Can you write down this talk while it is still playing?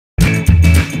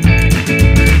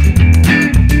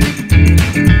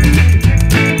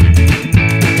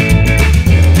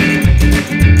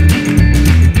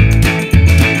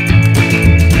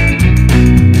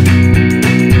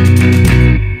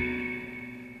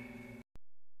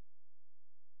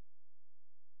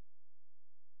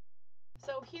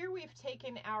So here we've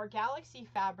taken our Galaxy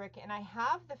fabric, and I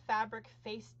have the fabric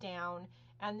face down,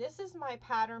 and this is my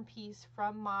pattern piece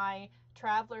from my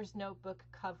Traveler's Notebook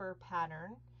cover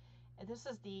pattern. And this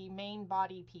is the main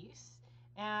body piece,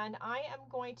 and I am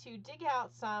going to dig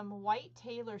out some white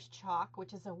Taylor's chalk,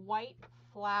 which is a white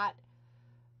flat,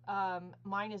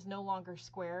 mine is no longer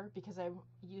square because I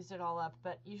used it all up,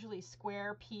 but usually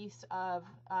square piece of,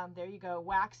 there you go,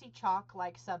 waxy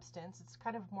chalk-like substance. It's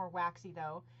kind of more waxy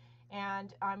though.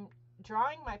 And I'm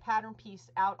drawing my pattern piece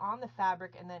out on the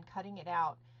fabric and then cutting it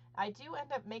out. I do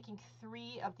end up making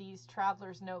 3 of these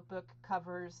Traveler's Notebook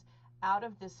covers out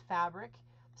of this fabric.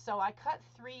 So I cut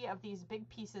 3 of these big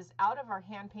pieces out of our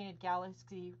hand-painted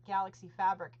Galaxy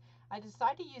fabric. I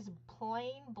decided to use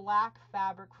plain black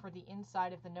fabric for the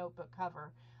inside of the notebook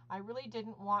cover. I really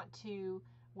didn't want to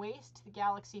waste the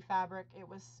Galaxy fabric. It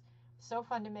was so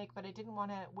fun to make, but I didn't want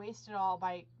to waste it all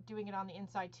by doing it on the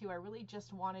inside too. I really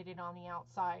just wanted it on the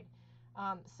outside.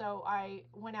 So I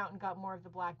went out and got more of the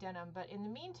black denim. But in the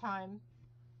meantime,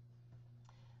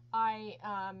 I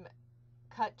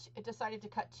decided to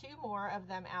cut 2 more of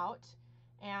them out.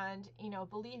 And, you know,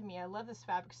 believe me, I love this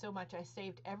fabric so much. I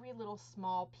saved every little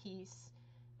small piece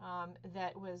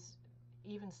that was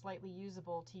even slightly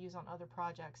usable to use on other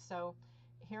projects. So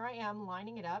here I am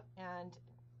lining it up and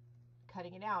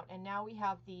cutting it out. And now we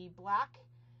have the black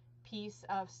piece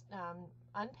of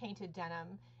unpainted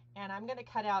denim. And I'm going to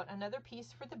cut out another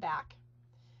piece for the back.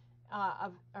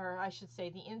 Or I should say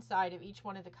the inside of each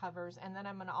one of the covers, and then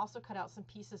I'm going to also cut out some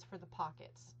pieces for the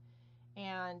pockets.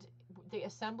 And the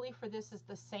assembly for this is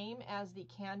the same as the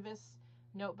canvas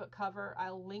notebook cover.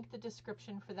 I'll link the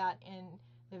description for that in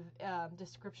the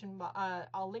description.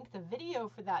 I'll link the video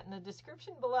for that in the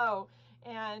description below,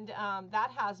 and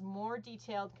that has more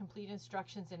detailed, complete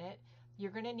instructions in it.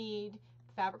 You're going to need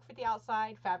fabric for the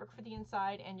outside, fabric for the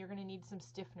inside, and you're going to need some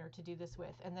stiffener to do this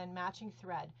with, and then matching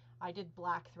thread. I did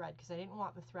black thread because I didn't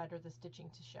want the thread or the stitching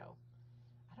to show.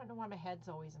 I don't know why my head's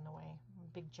always in the way.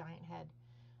 Big giant head.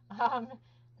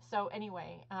 So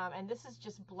anyway, and this is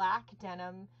just black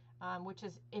denim, which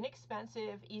is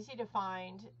inexpensive, easy to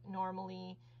find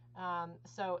normally,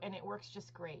 and it works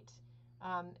just great.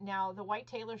 Now the white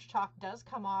Taylor's chalk does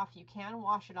come off. You can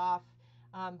wash it off,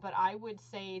 but I would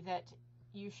say that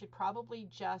you should probably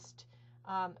just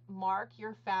mark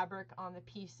your fabric on the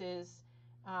pieces,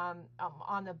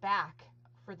 on the back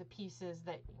for the pieces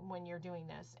that when you're doing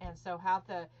this, and so have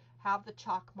the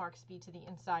chalk marks be to the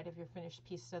inside of your finished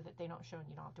piece so that they don't show and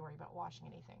you don't have to worry about washing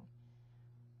anything.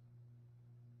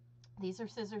 These are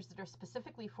scissors that are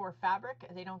specifically for fabric.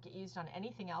 They don't get used on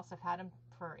anything else. I've had them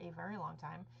for a very long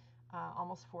time,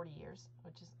 almost 40 years,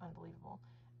 which is unbelievable.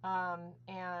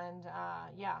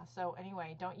 Yeah, so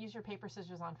anyway, don't use your paper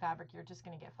scissors on fabric. You're just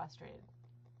going to get frustrated.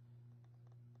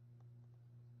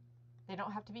 They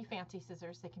don't have to be fancy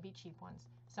scissors. They can be cheap ones.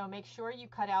 So make sure you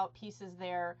cut out pieces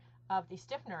there of the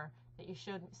stiffener that you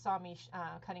saw me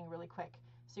cutting really quick.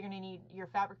 So you're going to need your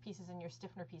fabric pieces and your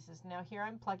stiffener pieces. Now here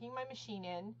I'm plugging my machine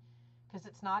in because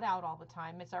it's not out all the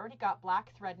time. It's already got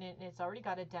black thread in it, and it's already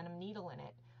got a denim needle in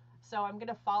it. So I'm going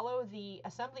to follow the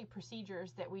assembly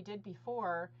procedures that we did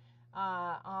before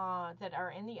that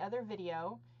are in the other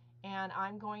video, and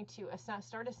I'm going to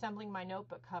start assembling my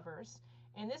notebook covers.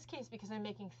 In this case, because I'm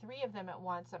making 3 of them at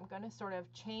once, I'm going to sort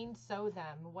of chain sew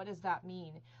them. What does that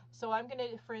mean? So I'm going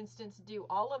to, for instance, do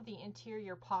all of the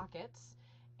interior pockets,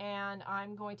 and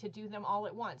I'm going to do them all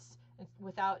at once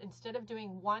instead of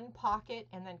doing one pocket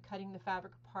and then cutting the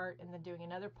fabric apart and then doing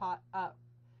another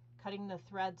cutting the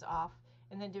threads off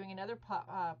and then doing another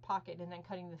pocket and then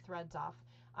cutting the threads off.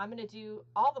 I'm going to do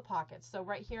all the pockets. So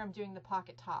right here I'm doing the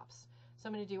pocket tops. So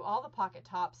I'm going to do all the pocket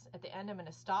tops. At the end I'm going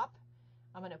to stop.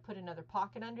 I'm going to put another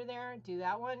pocket under there, do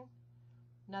that one,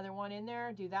 another one in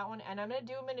there, do that one, and I'm going to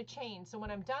do them in a chain. So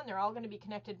when I'm done, they're all going to be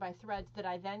connected by threads that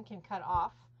I then can cut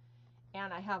off,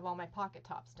 and I have all my pocket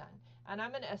tops done. And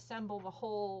I'm going to assemble the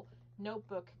whole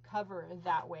notebook cover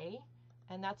that way,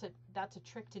 and that's a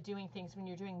trick to doing things when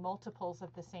you're doing multiples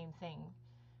of the same thing.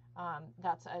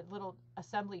 That's a little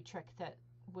assembly trick that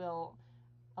will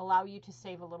allow you to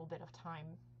save a little bit of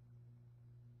time.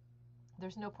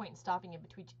 There's no point in stopping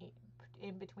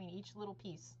in between each little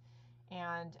piece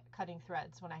and cutting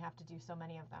threads when I have to do so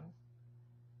many of them.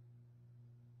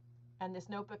 And this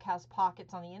notebook has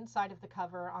pockets on the inside of the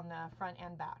cover on the front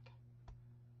and back.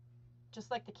 Just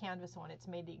like the canvas one, it's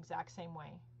made the exact same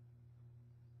way.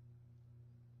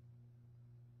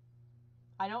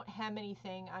 I don't hem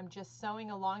anything. I'm just sewing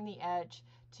along the edge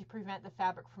to prevent the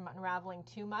fabric from unraveling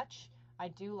too much. I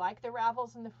do like the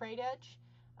ravels in the frayed edge,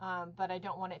 but I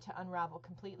don't want it to unravel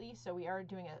completely. So we are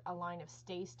doing a line of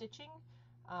stay stitching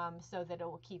so that it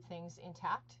will keep things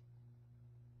intact.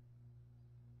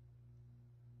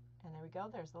 And there we go,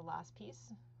 there's the last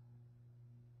piece.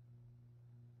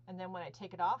 And then when I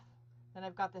take it off, then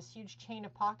I've got this huge chain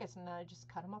of pockets, and then I just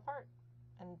cut them apart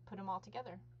and put them all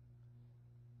together.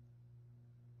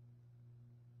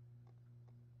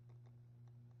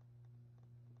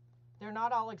 They're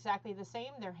not all exactly the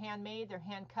same. They're handmade, they're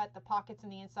hand cut. The pockets in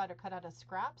the inside are cut out of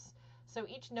scraps. So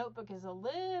each notebook is a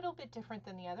little bit different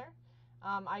than the other.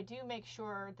 I do make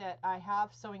sure that I have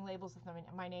sewing labels with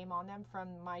my name on them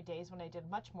from my days when I did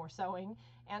much more sewing.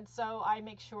 And so I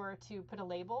make sure to put a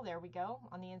label, there we go,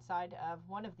 on the inside of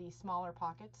one of these smaller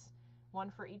pockets, one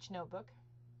for each notebook.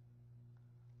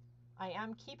 I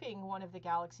am keeping one of the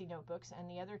Galaxy notebooks, and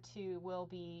the other two will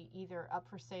be either up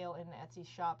for sale in the Etsy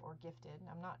shop or gifted.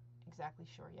 I'm not exactly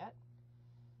sure yet.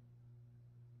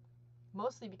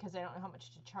 Mostly because I don't know how much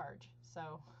to charge.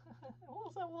 So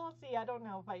we'll see. I don't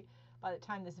know if by the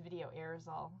time this video airs,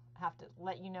 I'll have to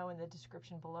let you know in the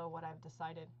description below what I've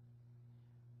decided.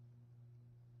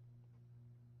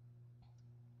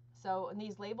 So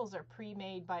these labels are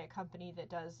pre-made by a company that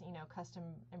does, you know, custom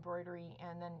embroidery,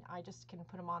 and then I just can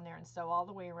put them on there and sew all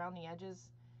the way around the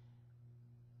edges,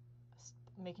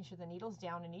 making sure the needle's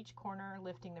down in each corner,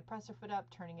 lifting the presser foot up,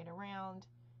 turning it around,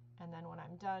 and then when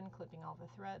I'm done, clipping all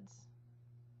the threads.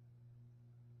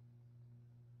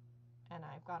 And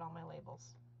I've got all my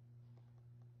labels.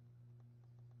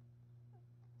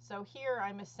 So here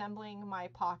I'm assembling my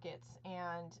pockets,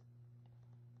 and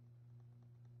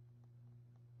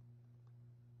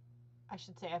I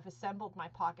should say I've assembled my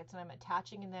pockets, and I'm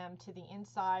attaching them to the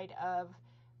inside of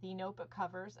the notebook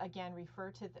covers. Again,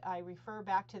 I refer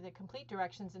back to the complete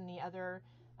directions in the other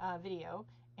video.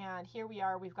 And here we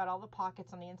are, we've got all the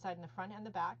pockets on the inside and the front and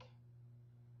the back.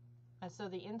 And so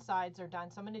the insides are done.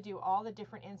 So I'm going to do all the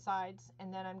different insides,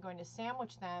 and then I'm going to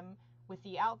sandwich them with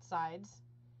the outsides,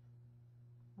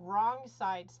 wrong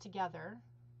sides together,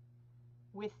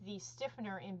 with the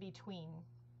stiffener in between.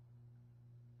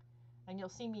 And you'll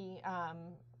see me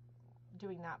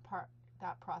doing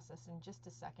that process in just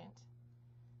a second.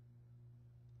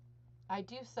 I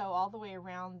do sew all the way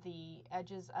around the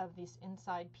edges of this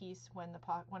inside piece when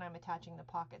I'm attaching the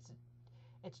pockets.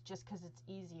 It's just because it's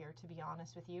easier, to be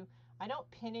honest with you. I don't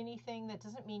pin anything. That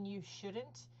doesn't mean you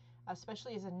shouldn't.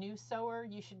 Especially as a new sewer,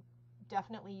 you should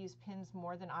definitely use pins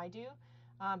more than I do.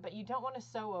 But you don't want to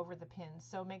sew over the pins.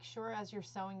 So make sure as you're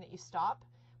sewing that you stop,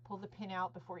 pull the pin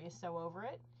out before you sew over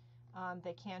it.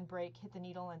 They can break, hit the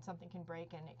needle, and something can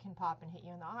break, and it can pop and hit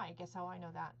you in the eye. Guess how I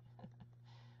know that?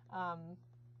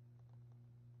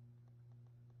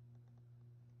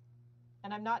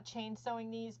 And I'm not chain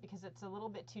sewing these because it's a little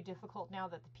bit too difficult now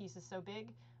that the piece is so big,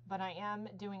 but I am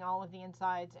doing all of the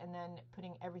insides and then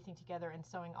putting everything together and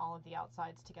sewing all of the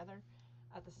outsides together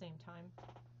at the same time.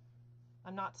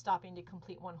 I'm not stopping to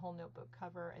complete one whole notebook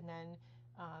cover and then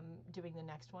doing the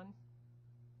next one.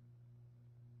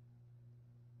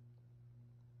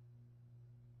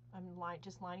 I'm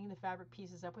just lining the fabric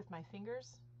pieces up with my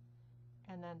fingers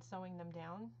and then sewing them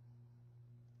down.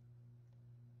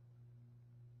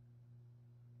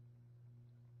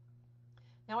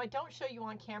 Now I don't show you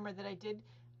on camera that I did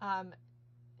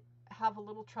have a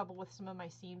little trouble with some of my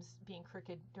seams being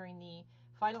crooked during the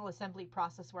final assembly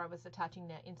process where I was attaching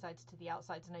the insides to the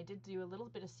outsides, and I did do a little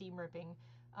bit of seam ripping.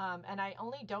 And I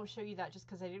only don't show you that just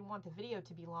because I didn't want the video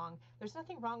to be long. There's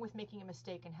nothing wrong with making a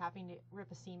mistake and having to rip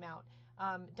a seam out.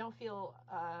 Don't feel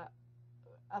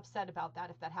upset about that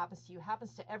if that happens to you. It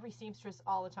happens to every seamstress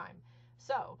all the time.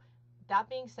 So that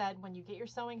being said, when you get your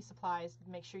sewing supplies,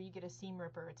 make sure you get a seam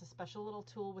ripper. It's a special little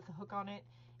tool with a hook on it,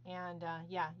 and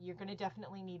yeah, you're going to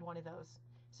definitely need one of those.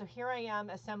 So here I am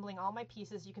assembling all my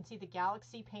pieces. You can see the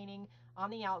Galaxy painting on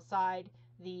the outside,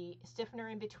 the stiffener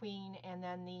in between, and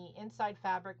then the inside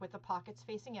fabric with the pockets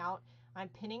facing out. I'm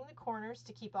pinning the corners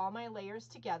to keep all my layers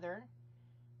together,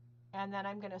 and then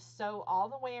I'm going to sew all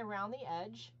the way around the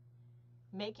edge,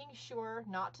 making sure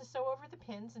not to sew over the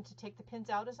pins and to take the pins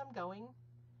out as I'm going.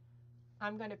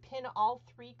 I'm going to pin all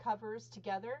 3 covers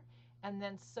together and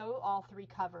then sew all 3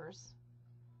 covers.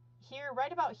 Here,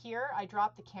 right about here, I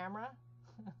dropped the camera.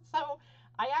 So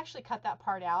I actually cut that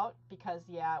part out because,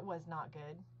 yeah, it was not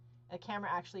good. The camera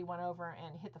actually went over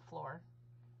and hit the floor.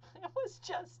 It was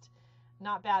just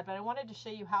not bad, but I wanted to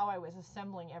show you how I was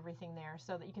assembling everything there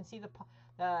so that you can see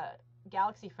the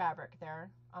Galaxy fabric there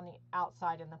on the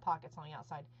outside and the pockets on the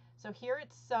outside. So here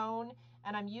it's sewn,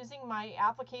 and I'm using my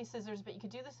applique scissors, but you could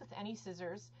do this with any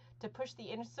scissors, to push the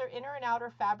inner and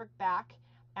outer fabric back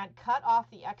and cut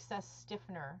off the excess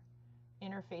stiffener,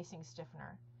 interfacing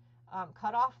stiffener.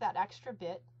 Cut off that extra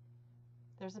bit.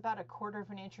 There's about 1/4 of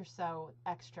an inch or so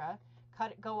extra.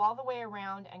 go all the way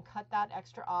around and cut that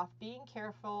extra off, being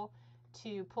careful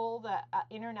to pull the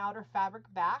inner and outer fabric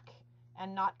back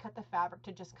and not cut the fabric,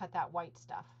 to just cut that white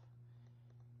stuff.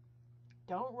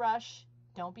 Don't rush.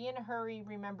 Don't be in a hurry.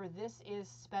 Remember, this is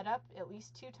sped up at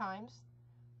least 2 times.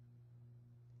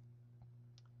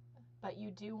 But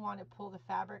you do want to pull the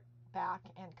fabric back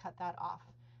and cut that off.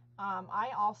 I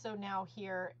also now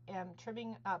here am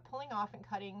trimming, pulling off and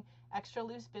cutting extra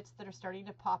loose bits that are starting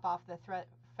to pop off, the thread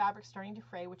fabric starting to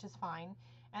fray, which is fine.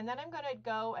 And then I'm going to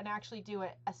go and actually do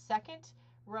a second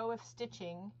row of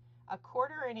stitching, a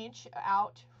 1/4 inch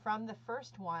out from the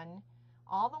first one,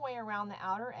 all the way around the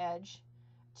outer edge,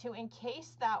 to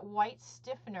encase that white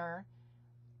stiffener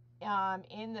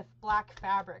in the black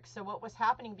fabric. So what was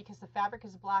happening, because the fabric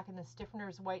is black and the stiffener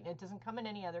is white and it doesn't come in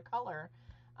any other color,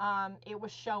 it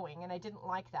was showing, and I didn't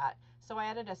like that. So I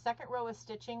added a second row of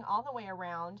stitching all the way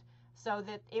around so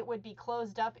that it would be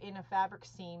closed up in a fabric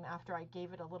seam after I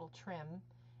gave it a little trim,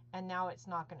 and now it's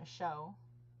not going to show.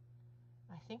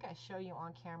 I think I show you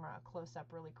on camera a close-up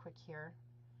really quick here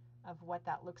of what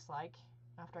that looks like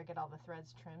after I get all the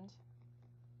threads trimmed.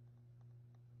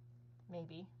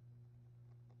 Maybe.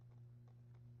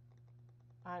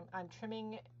 I'm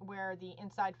trimming where the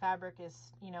inside fabric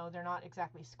is, you know, they're not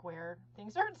exactly square.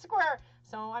 Things aren't square,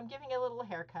 so I'm giving it a little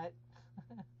haircut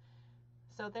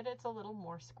so that it's a little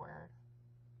more square.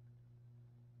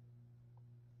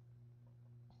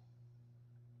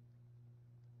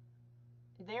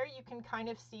 There you can kind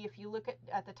of see, if you look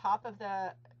at the top of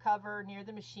the cover near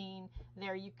the machine,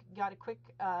 there you got a quick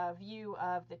view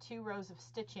of the 2 rows of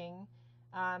stitching,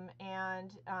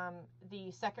 and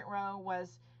the second row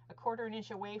was a 1/4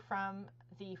 inch away from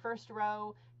the first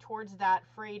row towards that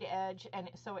frayed edge, and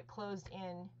so it closed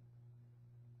in.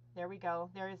 There we go.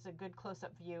 There is a good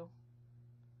close-up view.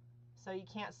 So you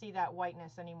can't see that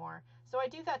whiteness anymore. So I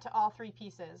do that to all 3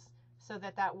 pieces so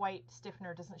that that white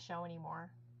stiffener doesn't show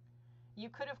anymore. You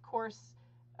could, of course,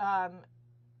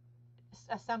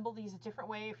 assemble these a different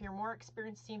way. If you're more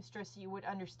experienced seamstress, you would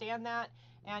understand that,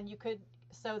 and you could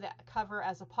sew that cover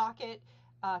as a pocket,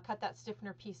 cut that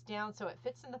stiffener piece down so it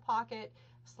fits in the pocket,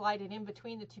 slide it in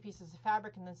between the 2 pieces of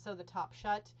fabric, and then sew the top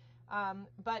shut.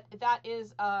 But that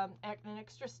is an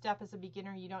extra step as a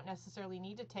beginner you don't necessarily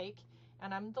need to take.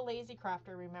 And I'm the lazy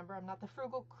crafter, remember. I'm not the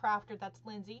frugal crafter. That's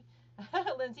Lindsay.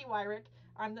 Lindsay Wyrick.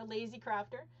 I'm the lazy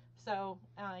crafter. So,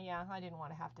 yeah, I didn't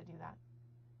want to have to do that.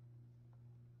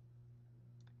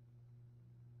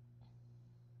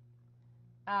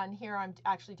 And here I'm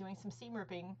actually doing some seam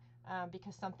ripping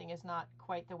because something is not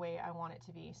quite the way I want it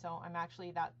to be. So I'm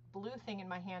actually, that blue thing in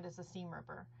my hand is a seam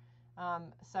ripper.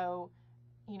 So,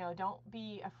 you know, don't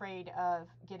be afraid of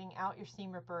getting out your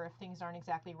seam ripper if things aren't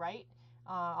exactly right.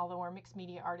 Although we're mixed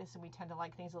media artists and we tend to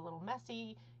like things a little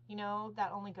messy, you know,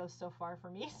 that only goes so far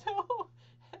for me. So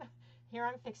here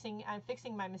I'm fixing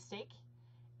my mistake,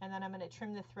 and then I'm going to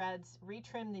trim the threads,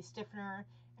 retrim the stiffener,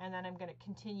 and then I'm going to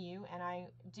continue. And I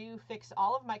do fix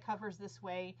all of my covers this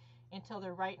way until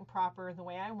they're right and proper the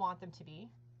way I want them to be.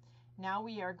 Now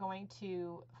we are going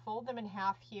to fold them in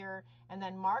half here and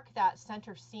then mark that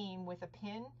center seam with a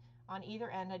pin on either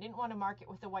end. I didn't want to mark it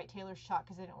with the white tailor's chalk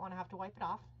because I didn't want to have to wipe it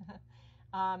off.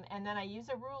 And then I use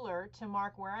a ruler to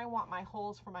mark where I want my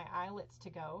holes for my eyelets to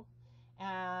go.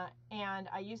 And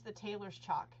I use the tailor's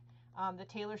chalk. The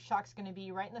tailor's chalk is going to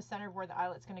be right in the center of where the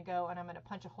eyelet's going to go, and I'm going to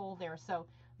punch a hole there. So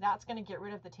that's going to get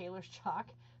rid of the tailor's chalk,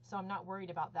 so I'm not worried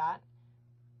about that.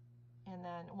 And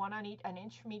then one on an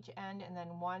inch from each end, and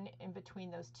then one in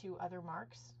between those 2 other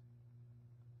marks.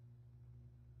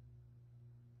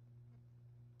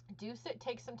 Do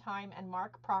take some time and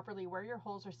mark properly where your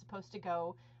holes are supposed to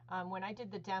go. When I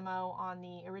did the demo on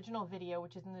the original video,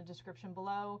 which is in the description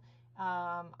below,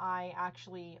 I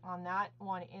actually, on that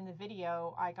one in the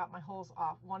video, I got my holes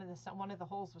off. One of the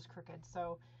holes was crooked.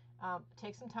 So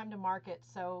take some time to mark it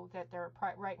so that they're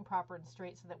right and proper and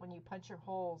straight, so that when you punch your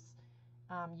holes,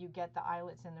 you get the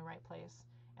eyelets in the right place.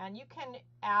 And you can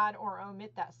add or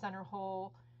omit that center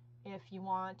hole if you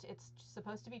want. It's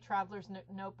supposed to be traveler's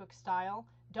notebook style.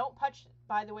 Don't punch,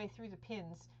 by the way, through the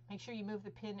pins. Make sure you move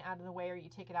the pin out of the way or you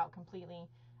take it out completely.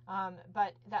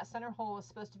 But that center hole is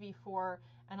supposed to be for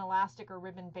an elastic or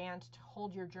ribbon band to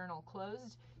hold your journal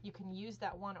closed. You can use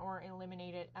that one or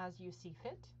eliminate it as you see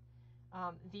fit.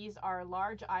 These are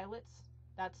large eyelets.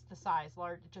 That's the size.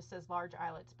 Large. It just says large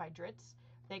eyelets by Dritz.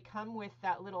 They come with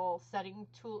that little setting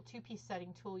tool, 2-piece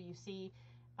setting tool you see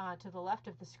to the left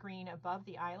of the screen above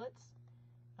the eyelets.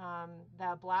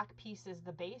 The black piece is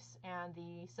the base, and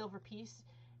the silver piece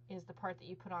is the part that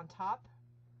you put on top.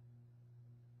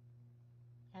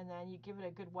 And then you give it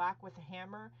a good whack with a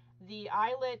hammer. The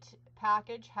eyelet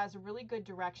package has really good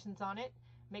directions on it.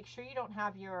 Make sure you don't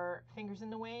have your fingers in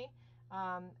the way.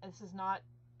 This is not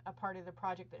a part of the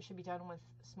project that should be done with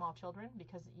small children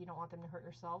because you don't want them to hurt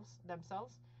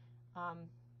themselves,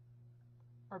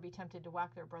 or be tempted to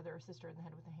whack their brother or sister in the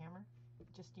head with a hammer.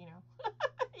 Just, you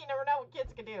never know what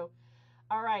kids can do.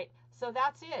 All right, so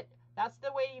that's it. That's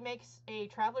the way you make a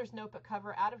traveler's notebook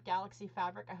cover out of Galaxy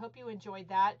Fabric. I hope you enjoyed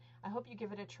that. I hope you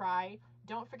give it a try.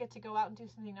 Don't forget to go out and do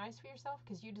something nice for yourself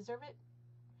because you deserve it.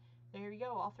 There you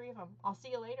go, all 3 of them. I'll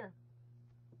see you later.